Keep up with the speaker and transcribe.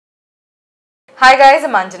Hi guys,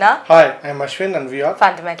 I'm Anjana. Hi, I'm Ashwin and we are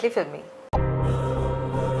Fundamentally Filmy.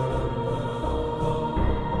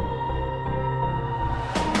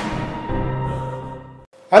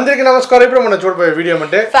 అందరికీ నమస్కారం. ఇప్పుడు మనం చూడబోయే వీడియో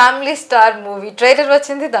అంటే ఫ్యామిలీ స్టార్ మూవీ ట్రైలర్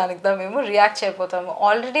వచ్చింది. దానికి మేము రియాక్ట్ అయిపోతాము.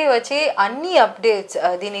 ఆల్రెడీ వచ్చి అన్ని అప్డేట్స్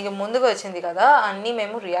దీనికి ముందుగా వచ్చింది కదా, అన్నీ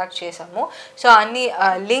మేము రియాక్ట్ చేసాము. సో అన్ని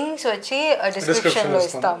లింక్స్ వచ్చి డిస్క్రిప్షన్లో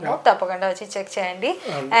ఇస్తాము, తప్పకుండా వచ్చి చెక్ చేయండి.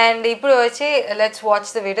 అండ్ ఇప్పుడు వచ్చి లెట్స్ వాచ్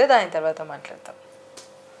ద వీడియో, దాని తర్వాత మాట్లాడతాం.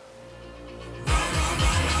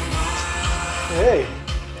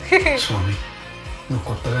 స్వామి, నువ్వు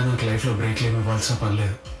కొత్తగా నాకు లైఫ్లో బ్రేక్లు ఏమి ఇవ్వాల్సిన పని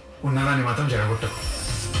లేదు. ఉన్నదాన్ని మాత్రం జరగొట్టకు.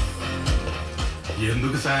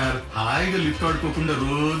 ఎందుకు సార్ హాయిగా లిఫ్ట్ ఆడుకోకుండా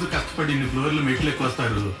రోజు కష్టపడి ఇన్ని ఫ్లోర్లు మెట్లు ఎక్కువ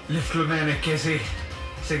వస్తారు? లిఫ్ట్లు ఉన్నాయని ఎక్కేసి,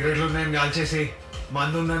 సిగరెట్లు ఉన్నాయని కాల్చేసి,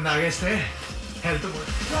 మందు ఉందని తాగేస్తే హెల్త్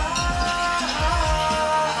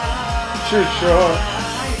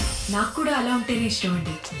నాకు కూడా అలా ఉంటేనే ఇష్టం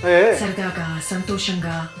అండి. సరదాగా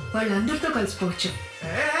సంతోషంగా వాళ్ళందరితో కలిసిపోవచ్చు.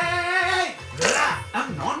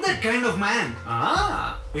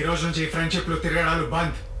 ఈ రోజు నుంచి ఫ్రెండ్షిప్ లో తిరగడాలు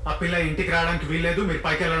బంద్. ఆ పిల్ల ఇంటికి రావడానికి వీల్లేదు, మీరు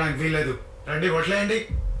పైకి వెళ్ళడానికి వీల్లేదు. రండి, ఓట్లేయండి.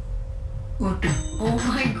 ఓ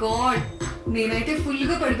మై గాడ్, నేనైతే ఫుల్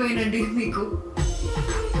గా పడిపోయానండి మీకు.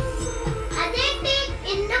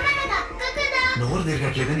 నోరు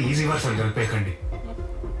తిరగట్లేదని ఈజీ వర్సాలు కలిపేయకండి.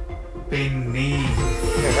 పెన్ని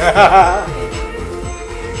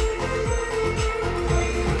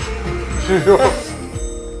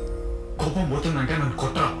కోపం పోతుందంటే నన్ను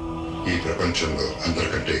కొట్టరా. ఈ ప్రపంచంలో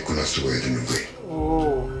అందరికంటే ఎక్కువ నష్టపోయేది నువ్వే.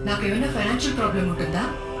 నాకేమైనా ఫైనాన్షియల్ ప్రాబ్లం ఉంటుందా,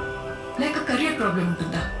 లేక కెరియర్ ప్రాబ్లం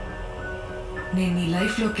ఉంటుందా? నేను నీ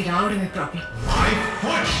లైఫ్ లోకి రావడమే ప్రాబ్లం.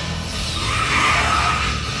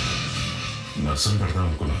 నర్సం పెడదాం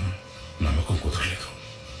అనుకున్నాను, నమ్మకం కుదరలేదు.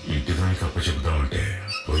 ఇంటి దానికి అప్ప చెబుదామంటే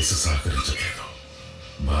వయసు సహకరించలేదు.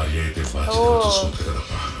 భార్య అయితే బాధ్యతగా చూసుకుంటుంది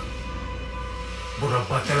కదప్ప. బుర్ర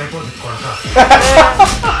బద్దలైపోతుంది కొడక.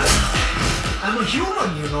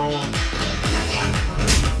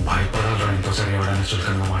 భయపడాలా ఇంకోసారి ఎవడైనా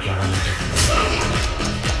చులకనగా మాట్లాడాలంటే?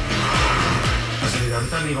 అసలు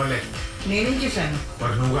ఇదంతా నీ వల్లే. నేనేం చేశాను?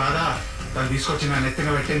 మరి నువ్వు కాదా తను తీసుకొచ్చి నా నెత్తిన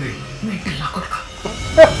పెట్టింది?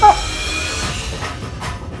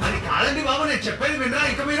 అది కాదండి బాబు, నేను చెప్పేది వినరా?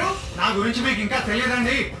 ఇంకా మీరు నా గురించి మీకు ఇంకా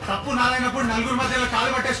తెలియదండి. తప్పు నాదైనప్పుడు నలుగురు మధ్యలో కాలు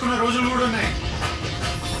పట్టేసుకున్న రోజులు కూడా ఉన్నాయి.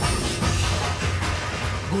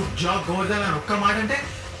 గుడ్ జాబ్ గోవర్ధన్ అని ఒక్క మాట అంటే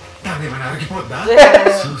దాన్ని ఏమైనా అరిగిపోద్దా?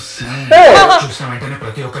 చూసిన వెంటనే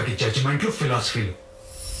ప్రతి ఒక్కరికి జడ్జిమెంట్లు, ఫిలాసఫీలు.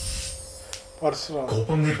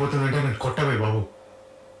 కోపం తీరిపోతుందంటే నేను కొట్టవే బాబు.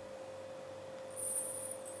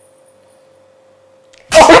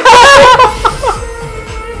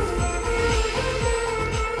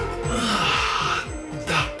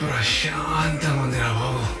 ప్రశాంతంగా ఉందిరా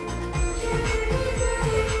బాబు.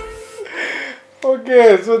 Okay,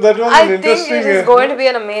 so that was an interesting. I think it is going to be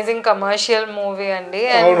an amazing commercial movie, Andy.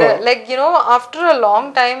 And like, you know, after a long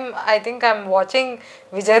time, I think I'm watching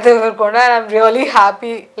Vijay Deverakonda and I'm really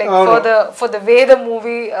happy, like for the way the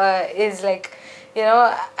movie is, like, you know,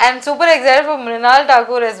 I'm super excited for Mrunal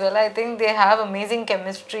as well. I think they have amazing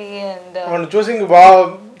chemistry and choosing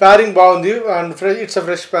pairing baagundi and it's a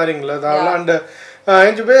fresh pairing la and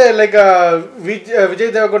and like Vijay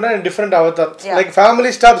Deverakonda in different avatar, like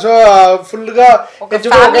family star, so full ga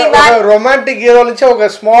romantic hero nunchi oka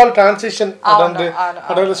small transition adante.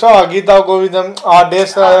 So Geeta Govindam aa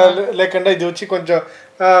days lekanda idi vachi koncham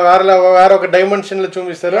వేరే ఒక dimension లో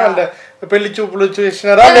చూపిస్తారు. And పెళ్లి చూపులు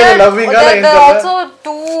చూసినారా, loving also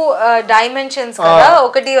two dimensions కదా.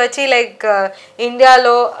 ఒకటి వచ్చి లైక్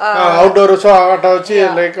ఇండియాలో అవుట్డోర్, సో అట్లా వచ్చి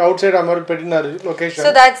లైక్ అవుట్ సైడ్ అమర్ పెట్టినారు location.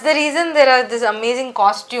 So that's the reason there are this amazing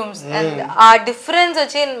costumes and ఆ డిఫరెన్స్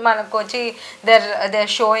వచ్చి మనకు వచ్చి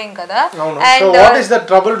దేర్ షోయింగ్ కదా. And so what is the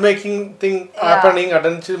trouble making thing happening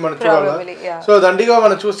attention మనం చూడాలి. సో దండిగా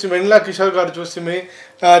మనం చూస్తే వెన్నెల కిషోర్ గారు చూస్తే,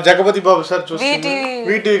 జగపతి బాబు సార్ చూస్తే,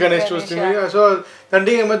 వీటి గణేష్ చూస్తే, సో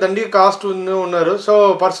దండిగా కాస్ట్ ఉన్నారు. సో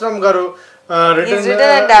పరశురామ్ గారు రిటర్న్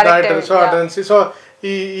డైరెక్టర్. సో అటెన్సీ, సో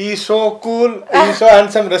ఈ సో కూల్, ఈ సో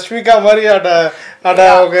హ్యాండ్సమ్. రష్మిక మరి అట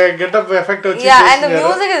ఒక గెటప్ ఎఫెక్ట్ వచ్చి, and the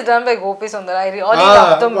music is done by Gopi Sundar. I really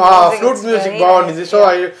love the music. Flute music బాగుంది. So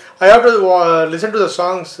I have to listen to the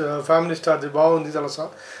songs. Family Star బాగుంది చాలా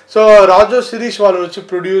song. So Raju Sirish వాళ్ళు వచ్చి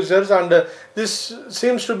producers. And this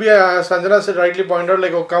seems to be, as Sanjana said rightly pointed out,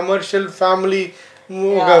 like a commercial family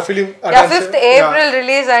film. 5th April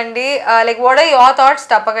release andi. Like what are your thoughts?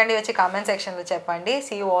 Tappakandi vachi comment section lo cheppandi.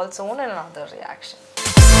 See you all soon in another reaction.